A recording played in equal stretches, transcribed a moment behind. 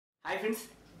Hi friends,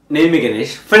 Name Is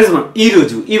Ganesh. Friends,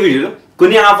 ఈ వీడియోలో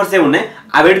కొన్ని ఆఫర్స్ ఉన్నాయి.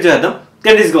 ఆ వీడియో చూద్దాం.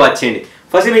 కంటిన్యూస్ గా వాచ్ చేయండి.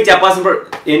 ఫస్ట్ మీకు చెప్పాల్సిన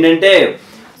ఏంటంటే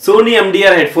సోనీ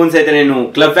MDR హెడ్ ఫోన్స్ అయితే నేను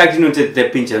క్లబ్ ఫ్యాక్టరీ నుంచి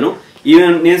తెప్పించాను.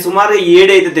 నేను సుమారు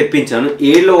 7 అయితే తెప్పించాను.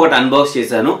 7లో ఒకటి అన్బాక్స్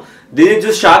చేశాను. దీన్ని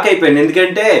చూసి షాక్ అయిపోయాను.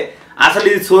 ఎందుకంటే అసలు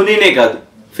ఇది సోనీనే కాదు.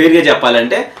 ఫేర్ గా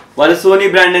చెప్పాలంటే వాళ్ళు సోనీ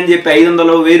బ్రాండ్ అని చెప్పి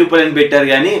 500 1000 రూపాయలు పెట్టారు.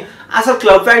 కానీ అసలు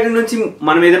క్లబ్ ఫ్యాక్టరీ నుంచి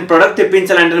మనం ఏదైనా ప్రొడక్ట్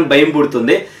తెప్పించాలంటే భయం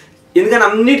పుడుతుంది. ఎందుకంటే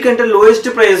అన్నిటికంటే లోయెస్ట్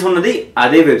ప్రైస్ ఉన్నది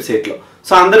అదే వెబ్సైట్ లో.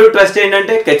 సో అందరూ ట్రస్ట్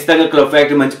ఏంటంటే ఖచ్చితంగా క్లబ్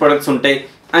ఫ్యాక్టరీ మంచి ప్రొడక్ట్స్ ఉంటాయి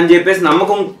అని చెప్పేసి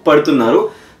నమ్మకం పడుతున్నారు.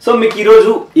 సో మీకు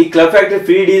ఈరోజు ఈ క్లబ్ ఫ్యాక్టరీ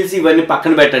ఫ్రీ డీల్స్ ఇవన్నీ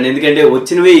పక్కన పెట్టండి. ఎందుకంటే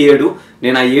వచ్చినవే 7,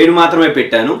 నేను ఆ 7 మాత్రమే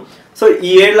పెట్టాను. సో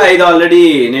ఈ 7లో 5 ఆల్రెడీ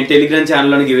నేను టెలిగ్రామ్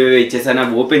ఛానల్లోని గివ్ అవే ఇచ్చేసాను.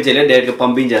 అవి ఓపెన్ చేయలేదు, డైరెక్ట్గా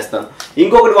పంపించేస్తాను.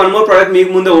 ఇంకొకటి 1 మోర్ ప్రోడక్ట్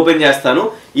మీకు ముందే ఓపెన్ చేస్తాను.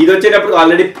 ఇది వచ్చేటప్పుడు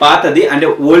ఆల్రెడీ పాతది, అంటే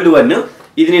ఓల్డ్ వన్.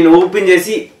 ఇది నేను ఓపెన్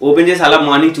చేసి అలా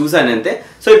మార్నింగ్ చూసాను అంతే.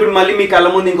 సో ఇప్పుడు మళ్ళీ మీ కళ్ళ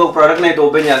ముందు ఇంకొక ప్రోడక్ట్ అయితే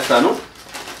ఓపెన్ చేస్తాను.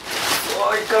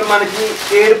 ఇక్కడ మనకి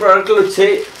 7 ప్రోడక్ట్లు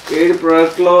వచ్చాయి. 7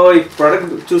 ప్రోడక్ట్లో ఈ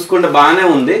ప్రోడక్ట్ చూసుకుంటే బాగానే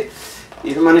ఉంది.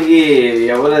 ఇది మనకి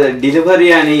ఎవరు డెలివరీ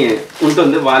అని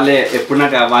ఉంటుంది, వాళ్ళే ఎప్పుడున్నా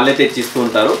వాళ్ళే తెచ్చిస్తూ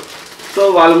ఉంటారు. సో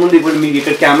వాళ్ళ ముందు ఇప్పుడు మీకు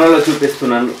ఇక్కడ కెమెరాలో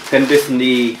చూపిస్తున్నాను,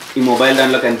 కనిపిస్తుంది, ఈ మొబైల్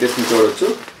దాంట్లో కనిపిస్తుంది, చూడొచ్చు.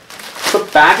 సో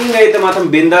ప్యాకింగ్ అయితే మాత్రం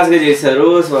బిందాస్గా చేశారు.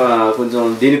 సో కొంచెం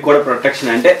దీనికి కూడా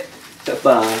ప్రొటెక్షన్, అంటే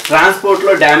ట్రాన్స్పోర్ట్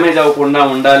లో డ్యామేజ్ అవ్వకుండా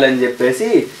ఉండాలని చెప్పేసి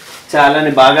చాలా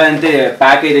బాగా అయితే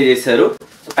ప్యాక్ అయితే చేశారు.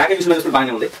 ప్యాకేజ్ విషయంలో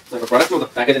బాగానే ఉంది. సో ప్రొడక్ట్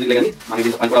ప్యాకేజ్ ఎందుకు కానీ మనకి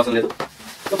దీంట్లో పని అవసరం లేదు.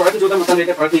 సో ప్రొడక్ట్ చూద్దాం. మొత్తం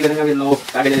అయితే ప్రొడక్ట్ ఈ విధంగా వీళ్ళు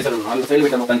ప్యాకేజ్ చేశారు. 4 సైడ్లు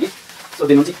పెట్టారు మొత్తానికి. సో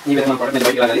దీని నుంచి ఈ విధంగా ప్రొడక్ట్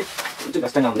బయటకు రాగాలి. కొంచెం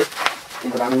కష్టంగా ఉంది.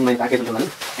 ఇంకా రాను ప్యాకేజ్ ఉంటుందని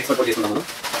ఎక్స్పెక్ట్ చేసుకుందాం.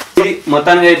 ఇది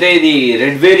మొత్తానికి అయితే ఇది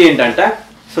రెడ్ వేరియంట్ అంట.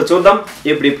 సో చూద్దాం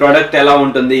ఇప్పుడు ఈ ప్రోడక్ట్ ఎలా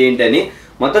ఉంటుంది ఏంటి అని.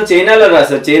 మొత్తం చైనాలో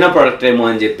రాశారు, చైనా ప్రోడక్ట్ ఏమో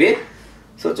అని చెప్పి.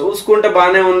 సో చూసుకుంటే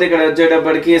బాగానే ఉంది. ఇక్కడ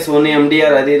వచ్చేటప్పటికి సోనీ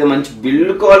MDR అది ఇది మంచి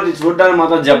బిల్డ్ క్వాలిటీ చూడడానికి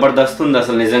మాత్రం జబర్దస్త్ ఉంది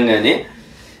అసలు నిజంగానే.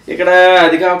 ఇక్కడ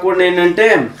అది కాకుండా ఏంటంటే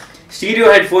stereo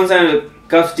head phones and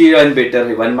cough stereo అని పెట్టారు.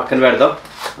 ఇవన్నీ పక్కన పెడదాం.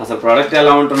 అసలు ప్రోడక్ట్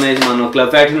ఎలా ఉంటున్నాయి, మనం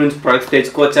క్లబ్ ఫ్యాక్టరీ నుంచి ప్రొడక్ట్స్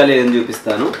తెచ్చుకోవచ్చా లేదని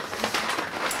చూపిస్తాను.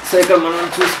 సో ఇక్కడ మనం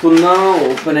చూసుకుందాం.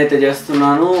 ఓపెన్ అయితే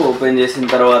చేస్తున్నాను. ఓపెన్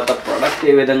చేసిన తర్వాత ప్రోడక్ట్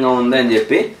ఏ విధంగా ఉంది అని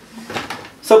చెప్పి.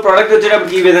 సో ప్రోడక్ట్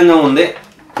వచ్చేటప్పటికి ఈ విధంగా ఉంది.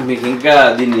 మీకు ఇంకా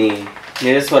దీన్ని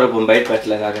నిజస్వరూపం బయట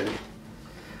పెట్టలే కాకండి.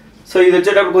 సో ఇది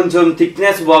వచ్చేటప్పుడు కొంచెం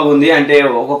థిక్నెస్ బాగుంది, అంటే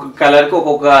ఒక్కొక్క కలర్కి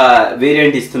ఒక్కొక్క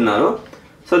వేరియంట్ ఇస్తున్నారు.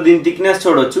 సో దీని థిక్నెస్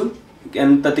చూడొచ్చు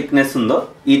ఎంత థిక్నెస్ ఉందో.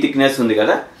 ఈ థిక్నెస్ ఉంది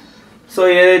కదా. సో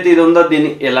ఏదైతే ఇది ఉందో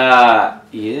దీన్ని ఎలా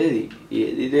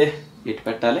ఇదే ఇటు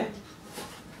పెట్టాలి.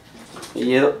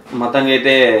 ఏదో మొత్తంగా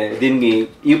అయితే దీనికి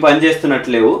ఈ పని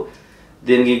చేస్తున్నట్లేవు,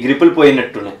 దీనికి గ్రిప్పులు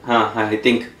పోయినట్టున్నాయి. ఐ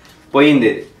థింక్ పోయింది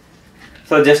ఇది.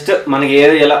 సో జస్ట్ మనకి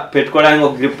ఏదో ఇలా పెట్టుకోవడానికి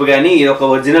ఒక గ్రిప్, కానీ ఇది ఒక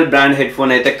ఒరిజినల్ బ్రాండ్ హెడ్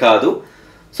ఫోన్ అయితే కాదు.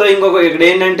 సో ఇంకొక ఇక్కడ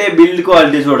ఏంటంటే బిల్డ్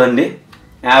క్వాలిటీ చూడండి,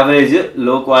 యావరేజ్,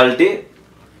 లో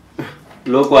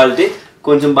క్వాలిటీ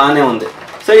కొంచెం బాగానే ఉంది.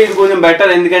 సో ఇది కొంచెం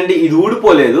బెటర్, ఎందుకంటే ఇది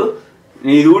ఊడిపోలేదు.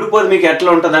 ఇది ఊడిపోతే మీకు ఎట్లా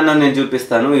ఉంటుందని నేను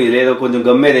చూపిస్తాను. ఇది ఏదో కొంచెం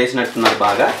గమ్మేది వేసినట్టున్నారు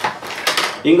బాగా.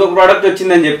 ఇంకొక ప్రోడక్ట్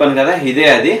వచ్చిందని చెప్పాను కదా, ఇదే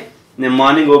అది. నేను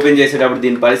మార్నింగ్ ఓపెన్ చేసేటప్పుడు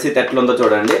దీని పరిస్థితి ఎట్లా ఉందో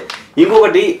చూడండి.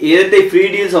 ఇంకొకటి ఏదైతే ఫ్రీ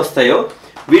డీల్స్ వస్తాయో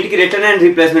వీటికి రిటర్న్ అండ్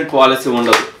రీప్లేస్మెంట్ పాలసీ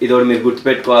ఉండదు. ఇది ఒకటి మీరు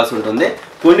గుర్తుపెట్టుకోవాల్సి ఉంటుంది.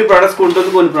 కొన్ని ప్రొడక్ట్స్కి ఉంటుంది,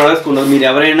 కొన్ని ప్రొడక్ట్స్కి ఉండదు. మీరు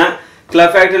ఎవరైనా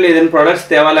క్లబ్ ఫ్యాక్టరీలో ఏదైనా ప్రొడక్ట్స్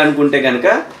తేవాలనుకుంటే కనుక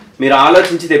మీరు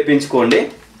ఆలోచించి తెప్పించుకోండి.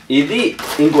 ఇది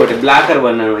ఇంకోటి బ్లాకర్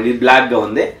వన్, ఇది బ్లాక్గా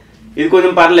ఉంది. ఇది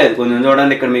కొంచెం పర్లేదు, కొంచెం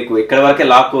చూడండి. ఇక్కడ మీకు ఇక్కడ వరకే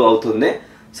లాక్ అవుతుంది.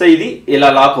 సో ఇది ఇలా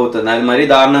లాక్ అవుతుంది. అది మరీ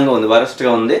దారుణంగా ఉంది,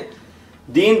 వరస్ట్గా ఉంది.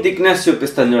 దీని థిక్నెస్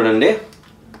చూపిస్తాను చూడండి.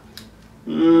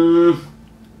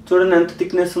 చూడండి ఎంత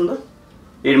థిక్నెస్ ఉందో.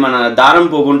 ఇది మన దారం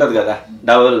పోగు ఉంటుంది కదా,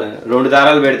 2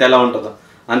 దారాలు పెడితే ఎలా ఉంటుందో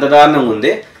అంత దారుణంగా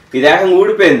ఉంది. ఇది ఏకంగా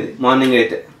ఊడిపోయింది మార్నింగ్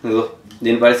అయితే. ఇదిగో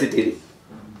దీని పరిస్థితి ఇది.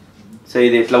 సో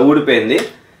ఇది ఇట్లా ఊడిపోయింది.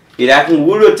 ఇది ఏకంగా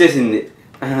ఊడి వచ్చేసింది.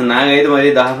 నాకైతే మరీ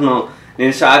దారుణం.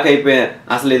 నేను షాక్ అయిపోయాను.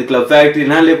 అసలు ఇది క్లబ్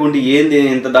ఫ్యాక్టరీనా లేకుంటే ఏంది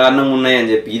ఇంత దారుణంగా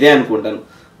ఉన్నాయని చెప్పి ఇదే అనుకుంటాను.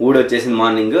 ఊడి వచ్చేసింది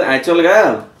మార్నింగ్. యాక్చువల్గా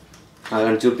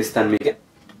అలాంటి చూపిస్తాను మీకు.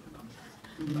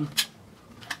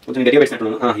 కొంచెం గట్టిగా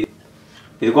పెట్టినట్టున్నాను.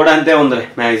 ఇది కూడా అంతే ఉందిలే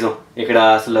మ్యాక్సిమం. ఇక్కడ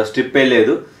అసలు స్ట్రిప్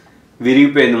లేదు,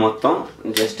 విరిగిపోయింది మొత్తం.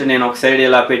 జస్ట్ నేను ఒక సైడ్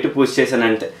ఇలా పెట్టి పూజ చేశాను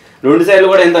అంతే. 2 సైడ్లు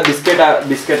కూడా ఎంత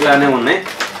బిస్కెట్ లానే ఉన్నాయి.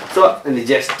 సో ఇది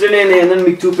జస్ట్ నేను ఏంటంటే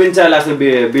మీకు చూపించాలి అసలు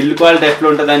బిల్డ్ క్వాలిటీ ఎట్లా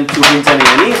ఉంటుంది అని చూపించాను.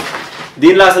 కానీ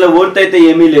దీనిలో అసలు వర్త్ అయితే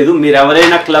ఏమీ లేదు. మీరు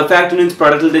ఎవరైనా క్లబ్ ఫ్యాక్టరీ నుంచి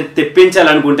ప్రోడక్ట్లు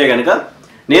తెప్పించాలనుకుంటే కనుక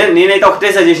నేనైతే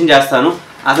ఒకటే సజెషన్ చేస్తాను.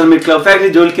 అసలు మీరు క్లబ్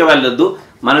ఫ్యాక్టరీ జోలికి వెళ్ళొద్దు.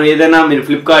 మనం ఏదైనా మీరు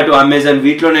ఫ్లిప్కార్ట్, అమెజాన్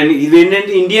వీటిలోనే, ఇది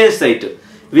ఏంటంటే ఇండియన్ సైట్.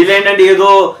 వీళ్ళు ఏంటంటే ఏదో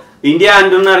ఇండియా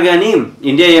అంటున్నారు కానీ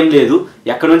ఇండియా ఏం లేదు,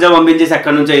 ఎక్కడి నుంచో పంపించేసి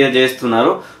ఎక్కడి నుంచో ఏదో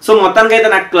చేస్తున్నారు. సో మొత్తానికి అయితే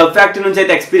నాకు క్లబ్ ఫ్యాక్టరీ నుంచి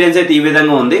అయితే ఎక్స్పీరియన్స్ అయితే ఈ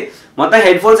విధంగా ఉంది. మొత్తం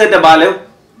హెడ్ ఫోన్స్ అయితే బాగాలేవు.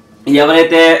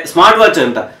 ఎవరైతే స్మార్ట్ వాచ్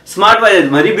అంట, స్మార్ట్ వాచ్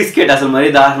మరీ బిస్కెట్, అసలు మరీ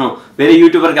దారుణం. వేరే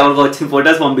యూట్యూబర్కి ఎవరికో వచ్చిన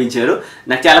ఫొటోస్ పంపించారు,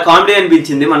 నాకు చాలా కామెడీ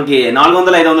అనిపించింది. మనకి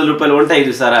 400-500 రూపాయలు ఉంటాయి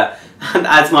చూసారా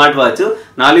ఆ స్మార్ట్ వాచ్,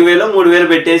 4000-3000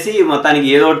 పెట్టేసి మొత్తానికి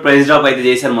ఏదో ఒకటి ప్రైస్ డ్రాప్ అయితే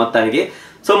చేశారు మొత్తానికి.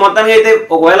 సో మొత్తానికి అయితే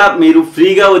ఒకవేళ మీరు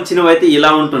ఫ్రీగా వచ్చినవి అయితే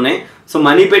ఇలా ఉంటున్నాయి. సో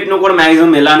మనీ పెట్టినవి కూడా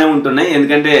మాక్సిమం ఇలానే ఉంటున్నాయి,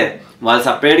 ఎందుకంటే వాళ్ళు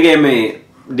సపరేట్గా ఏమి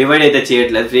డివైడ్ అయితే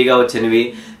చేయట్లేదు. ఫ్రీగా వచ్చినవి,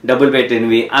 డబ్బులు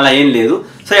పెట్టినవి అలా ఏం లేదు.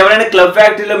 సో ఎవరైనా క్లబ్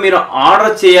ఫ్యాక్టరీలో మీరు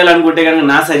ఆర్డర్ చేయాలనుకుంటే కనుక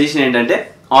నా సజెషన్ ఏంటంటే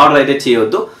ఆర్డర్ అయితే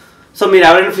చేయొద్దు. సో మీరు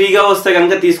ఎవరైనా ఫ్రీగా వస్తే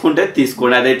కనుక తీసుకుంటే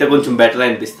తీసుకోండి, అదైతే కొంచెం బెటర్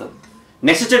అనిపిస్తుంది.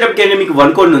 నెక్స్ట్ వచ్చేటప్పటికి మీకు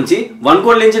వన్కోడ్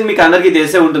నుంచి మీకు అందరికీ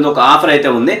తెలిసే ఉంటుంది, ఒక ఆఫర్ అయితే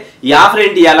ఉంది. ఈ ఆఫర్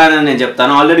ఏంటి ఎలా అని నేను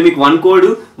చెప్తాను. ఆల్రెడీ మీకు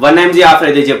 1 MG ఆఫర్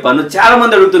అయితే చెప్పాను. చాలా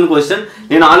మంది అడుగుతున్న క్వశ్చన్,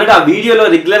 నేను ఆల్రెడీ ఆ వీడియోలో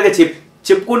రెగ్యులర్గా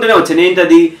చెప్పుకుంటూనే వచ్చాను.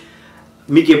 ఏంటది,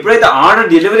 మీకు ఎప్పుడైతే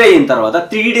ఆర్డర్ డెలివరీ అయిన తర్వాత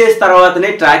 3 days తర్వాతనే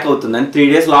ట్రాక్ అవుతుంది, అని 3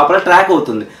 days లోపల ట్రాక్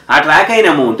అవుతుంది. ఆ ట్రాక్ అయిన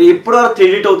అమౌంట్ ఎప్పుడు వరకు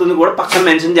క్రెడిట్ అవుతుంది కూడా పక్కన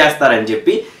మెన్షన్ చేస్తారని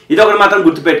చెప్పి ఇది ఒకటి మాత్రం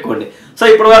గుర్తుపెట్టుకోండి. సో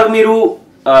ఇప్పటి వరకు మీరు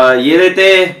ఏదైతే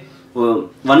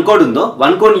వన్కోడ్ ఉందో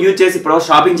వన్కోడ్ యూజ్ చేసి ఇప్పుడు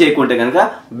షాపింగ్ చేయకుంటే కనుక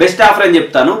బెస్ట్ ఆఫర్ అని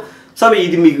చెప్తాను. సో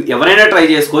ఇది మీకు ఎవరైనా ట్రై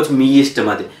చేసుకోవచ్చు, మీ ఇష్టం.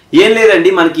 అది ఏం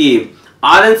లేదండి, మనకి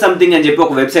సంథింగ్ అని చెప్పి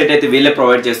ఒక వెబ్సైట్ అయితే వీళ్ళే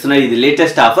ప్రొవైడ్ చేస్తున్నారు. ఇది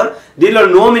లేటెస్ట్ ఆఫర్. దీనిలో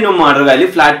no minimum order value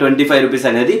flat 25 rupees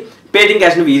అనేది పేటిఎం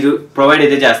క్యాష్ ని వీరు ప్రొవైడ్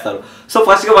అయితే చేస్తారు. సో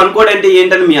ఫస్ట్ గా వన్కోడ్ అంటే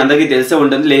ఏంటని మీ అందరికీ తెలిసే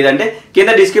ఉంటుంది, లేదంటే కింద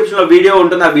డిస్క్రిప్షన్ లో వీడియో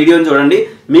ఉంటుంది, ఆ వీడియోని చూడండి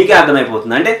మీకే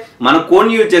అర్థమైపోతుంది. అంటే మన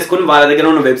కోడ్ యూజ్ చేసుకుని వాళ్ళ దగ్గర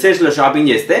ఉన్న వెబ్సైట్స్ లో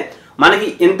షాపింగ్ చేస్తే మనకి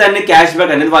ఇంత క్యాష్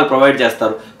బ్యాక్ అనేది వాళ్ళు ప్రొవైడ్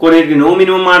చేస్తారు. కొన్నిటికి నో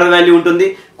మినిమం ఆర్డర్ వాల్యూ ఉంటుంది,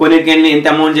 కొన్నిటికి ఎంత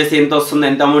అమౌంట్ చేసి ఎంత వస్తుంది,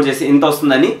 ఎంత అమౌంట్ చేసి ఎంత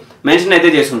వస్తుందని మెన్షన్ అయితే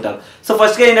చేసుకుంటారు. సో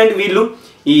ఫస్ట్ గా ఏంటంటే వీళ్ళు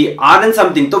ఈ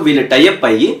సంథింగ్ తో వీళ్ళు టైఅప్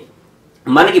అయ్యి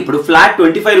మనకి ఇప్పుడు ఫ్లాట్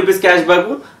 25 రూపీస్ క్యాష్ బ్యాక్,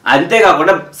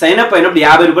 అంతేకాకుండా సైన్ అప్ అయినప్పుడు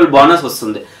 50 రూపాయలు బోనస్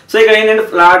వస్తుంది. సో ఇక్కడ ఏంటంటే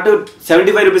ఫ్లాట్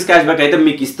 75 రూపీస్ క్యాష్ బ్యాక్ అయితే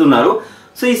మీకు ఇస్తున్నారు.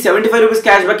 సో ఈ 75 రూపీస్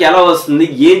క్యాష్ బ్యాక్ ఎలా వస్తుంది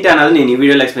ఏంటి అన్నది నేను ఈ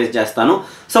వీడియోలో ఎక్స్ప్లెయిన్ చేస్తాను.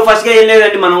 సో ఫస్ట్ గా ఏం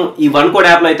లేదండి, మనం ఈ వన్కోడ్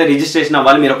యాప్ లో అయితే రిజిస్ట్రేషన్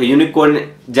అవ్వాలి. మీరు ఒక యూనిక్ కోడ్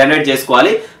జనరేట్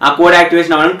చేసుకోవాలి. ఆ కోడ్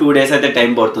యాక్టివేషన్ అవ్వడానికి 2 days అయితే టైం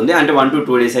పడుతుంది, అంటే 1 to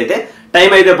 2 days అయితే టైం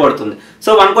అయితే పడుతుంది.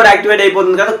 సో వన్కోడ్ యాక్టివేట్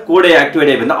అయిపోతుంది కదా, కోడ్ యాక్టివేట్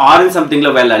అయిపోయింది. సంథింగ్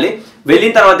లో వెళ్ళాలి.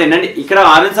 వెళ్ళిన తర్వాత ఏంటంటే ఇక్కడ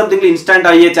సంథింగ్ లో ఇన్స్టాంట్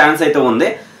అయ్యే ఛాన్స్ అయితే ఉంది.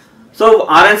 సో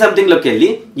సంథింగ్ లోకి వెళ్ళి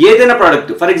ఏదైనా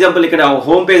ప్రోడక్ట్, ఫర్ ఎగ్జాంపుల్ ఇక్కడ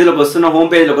హోమ్ పేజ్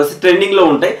లోకి వస్తే ట్రెండింగ్ లో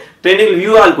ఉంటాయి, ట్రెండింగ్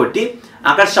వ్యూ ఆల్ కొట్టి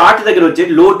అక్కడ షార్ట్ దగ్గర వచ్చి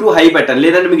లో టు హై పెట్టండి,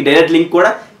 లేదంటే మీకు డైరెక్ట్ లింక్ కూడా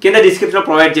కింద డిస్క్రిప్షన్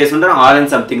ప్రొవైడ్ చేసి ఉంటారు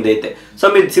సంథింగ్ అయితే. సో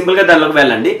మీరు సింపుల్ గా దానిలోకి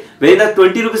వెళ్ళండి. వెళ్ళిన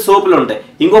 20 రూపీస్ సోపులు ఉంటాయి.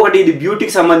 ఇంకొకటి ఇది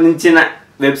బ్యూటీకి సంబంధించిన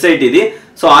వెబ్సైట్ ఇది.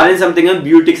 సో సంథింగ్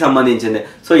బ్యూటీకి సంబంధించింది.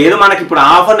 సో ఏదో మనకి ఇప్పుడు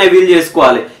ఆఫర్ అవైల్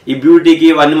చేసుకోవాలి, ఈ బ్యూటీకి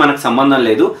ఇవన్నీ మనకు సంబంధం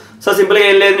లేదు. సో సింపుల్ గా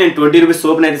ఏం లేదు, నేను 20 రూపీస్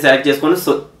సోప్ని అయితే సెలెక్ట్ చేసుకుని,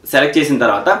 సెలెక్ట్ చేసిన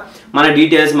తర్వాత మన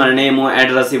డీటెయిల్స్, మన నేమ్,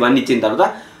 అడ్రస్ ఇవన్నీ ఇచ్చిన తర్వాత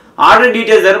ఆర్డర్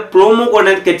డీటెయిల్స్ దగ్గర ప్రోమో కోడ్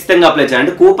అనేది ఖచ్చితంగా అప్లై చేయాలి,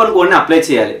 అంటే కూపన్ కోడ్ని అప్లై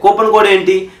చేయాలి. కూపన్ కోడ్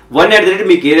ఏంటి, 1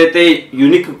 మీకు ఏదైతే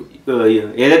యూనిక్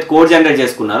ఏదైతే కోడ్ జనరేట్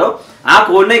చేసుకున్నారో ఆ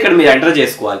కోడ్ని ఇక్కడ మీరు ఎంటర్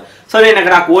చేసుకోవాలి. సో నేను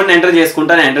అక్కడ ఆ కోడ్ని ఎంటర్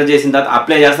చేసుకుంటాను. ఎంటర్ చేసిన తర్వాత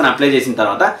అప్లై చేస్తాను. అప్లై చేసిన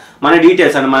తర్వాత మన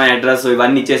డీటెయిల్స్ అంటే మన అడ్రస్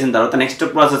ఇవన్నీ ఇచ్చేసిన తర్వాత నెక్స్ట్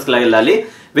ప్రాసెస్కి వెళ్ళాలి.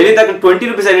 వెళ్ళిన తర్వాత 20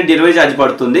 రూపీస్ అనేది డెలివరీ ఛార్జ్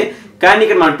పడుతుంది. కానీ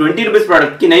ఇక్కడ మన 20 రూపీస్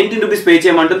ప్రోడక్ట్కి 19 rupees pay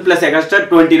చేయమంటుంది, plus extra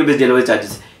 20 rupees delivery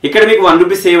charges. ఇక్కడ మీకు 1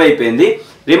 రూపీస్ సేవ్ అయిపోయింది.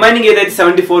 రిమైనింగ్ ఏదైతే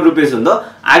 74 రూపీస్ ఉందో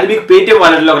అది మీకు పేటిఎం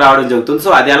వాలెట్లోకి రావడం జరుగుతుంది.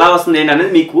 సో అది ఎలా వస్తుంది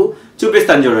ఏంటనేది మీకు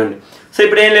చూపిస్తాను చూడండి. సో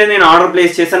ఇప్పుడు ఏం లేదు, నేను ఆర్డర్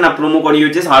ప్లేస్ చేశాను, నా ప్రోమో కోడ్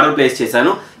యూజ్ చేసి ఆర్డర్ ప్లేస్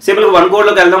చేశాను. సింపుల్గా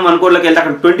వన్కోడ్లోకి వెళ్దాం. వన్కోడ్లోకి వెళ్తే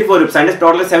అక్కడ 24 రూపీస్ అంటే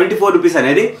టోటల్గా 74 రూపీస్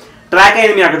అనేది ట్రాక్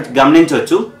అయింది, మీరు అక్కడ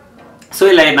గమనించవచ్చు. సో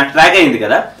ఇలా నాకు ట్రాక్ అయింది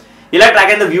కదా, ఇలా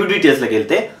ట్రాక్ అయిన వ్యూ డీటెయిల్స్లోకి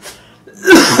వెళ్తే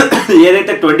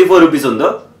ఏదైతే 24 రూపీస్ ఉందో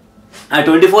ఆ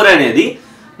 24 అనేది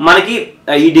మనకి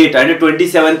ఈ డేట్ అంటే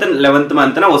 27th 11th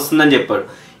మంత్న వస్తుందని చెప్పాడు.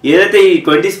 ఏదైతే ఈ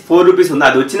 24 రూపీస్ ఉందో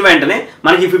అది వచ్చిన వెంటనే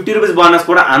మనకి 50 రూపీస్ బోనస్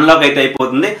కూడా అన్లాక్ అయితే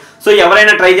అయిపోతుంది. సో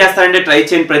ఎవరైనా ట్రై చేస్తారంటే ట్రై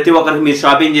చేయండి. ప్రతి ఒక్కరికి మీరు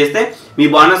షాపింగ్ చేస్తే మీ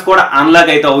బోనస్ కూడా అన్లాక్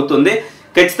అయితే అవుతుంది.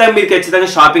 ఖచ్చితంగా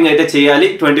షాపింగ్ అయితే చేయాలి.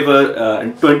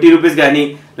 20 రూపీస్ కానీ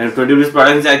 20 రూపీస్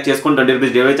ప్రొడక్ట్ సెలెక్ట్ చేసుకుని 20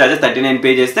 రూపీస్ డెలివరీ ఛార్జెస్ 39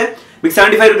 పే చేస్తే మీకు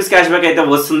 75 రూపీస్ క్యాష్ బ్యాక్ అయితే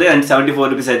వస్తుంది. అండ్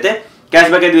 74 రూపీస్ అయితే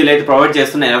క్యాష్ బ్యాక్ అయితే వీళ్ళైతే ప్రొవైడ్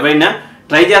చేస్తున్నారు. ఎవరైనా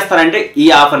ట్రై చేస్తారంటే ఈ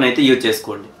ఆఫర్ని అయితే యూజ్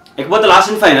చేసుకోండి. ఇకపోతే లాస్ట్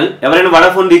అండ్ ఫైనల్, ఎవరైనా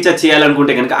వడాఫోన్ రీఛార్జ్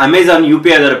చేయాలనుకుంటే కనుక అమెజాన్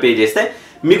యూపీఐ ద్వారా పే చేస్తే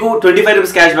మీకు 25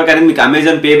 రూపీస్ క్యాష్ బ్యాక్ అనేది మీకు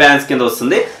అమెజాన్ పే బ్యాలెన్స్ కింద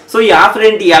వస్తుంది. సో ఈ ఆఫర్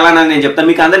ఏంటి ఎలా నేను చెప్తాను.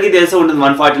 మీకు అందరికీ తెలిసే ఉంటుంది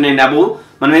 149 అబౌవ్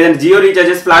మనం ఏదైనా Jio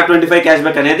recharges flat 25 cash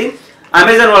back అనేది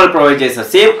అమెజాన్ వాళ్ళు ప్రొవైడ్ చేస్తారు.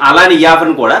 సేమ్ అలానే ఈ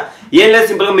ఆఫర్ని కూడా ఏం లేదు,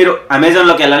 సింపుల్గా మీరు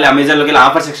అమెజాన్లోకి వెళ్ళాలి. అమెజాన్లోకి వెళ్ళి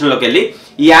ఆఫర్ సెక్షన్లోకి వెళ్ళి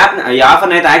ఈ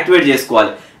ఆఫర్ని అయితే యాక్టివేట్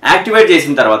చేసుకోవాలి. యాక్టివేట్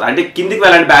చేసిన తర్వాత అంటే కిందికి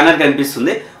వెళ్ళాలంటే బ్యానర్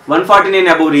కనిపిస్తుంది. 149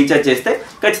 అబౌవ్ రీఛార్జ్ చేస్తే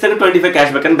ఖచ్చితంగా 25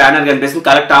 క్యాష్ బ్యాక్ అని బ్యానర్ కనిపిస్తుంది.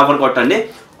 కరెక్ట్ ఆఫర్ కొట్టండి.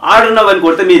 ఆర్డర్ నవ్వని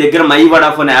కొడితే మీ దగ్గర మై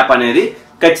వడాఫోన్ యాప్ అనేది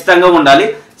ఖచ్చితంగా ఉండాలి.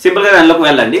 సింపుల్గా దానిలోకి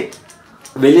వెళ్ళండి.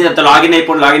 వెళ్ళిన తర్వాత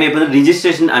లాగిన్ అయిపోయిన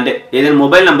రిజిస్ట్రేషన్ అంటే ఏదైనా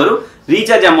mobile number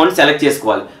recharge amount select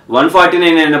చేసుకోవాలి.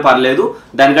 149 అయినా పర్లేదు,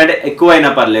 దానికంటే ఎక్కువ అయినా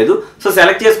పర్లేదు. సో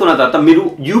సెలెక్ట్ చేసుకున్న తర్వాత మీరు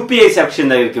యూపీఐ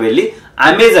సెక్షన్ దగ్గరికి వెళ్ళి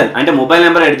అమెజాన్ అంటే మొబైల్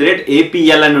నెంబర్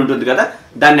 @APL అని ఉంటుంది కదా,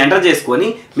 దాన్ని ఎంటర్ చేసుకొని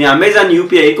మీ అమెజాన్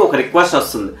యూపీఐకి ఒక రిక్వెస్ట్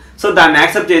వస్తుంది. సో దాన్ని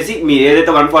యాక్సెప్ట్ చేసి మీ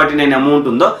ఏదైతే 149 అమౌంట్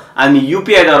ఉందో అది మీ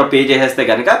యూపీఐ ద్వారా పే చేసేస్తే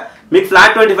కనుక మీకు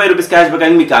ఫ్లాట్ 25 రూపీస్ క్యాష్ బ్యాక్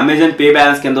అని మీకు అమెజాన్ పే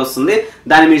బ్యాలెన్స్ కింద వస్తుంది.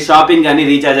 దాన్ని మీ షాపింగ్ కానీ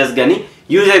రీఛార్జెస్ కానీ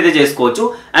యూజ్ అయితే చేసుకోవచ్చు.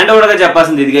 అండ్ ఒకటిగా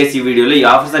చెప్పాల్సింది ఇది గైస్, ఈ వీడియోలో ఈ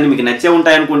ఆఫర్స్ అన్ని మీకు నచ్చే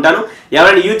ఉంటాయి అనుకుంటాను.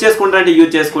 ఎవరైనా యూజ్ చేసుకుంటారంటే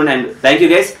యూజ్ చేసుకోండి. And thank you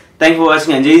guys, thank for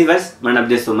watching. Enjoy guys, మన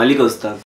అప్డేట్స్ మళ్ళీ కలుస్తాను.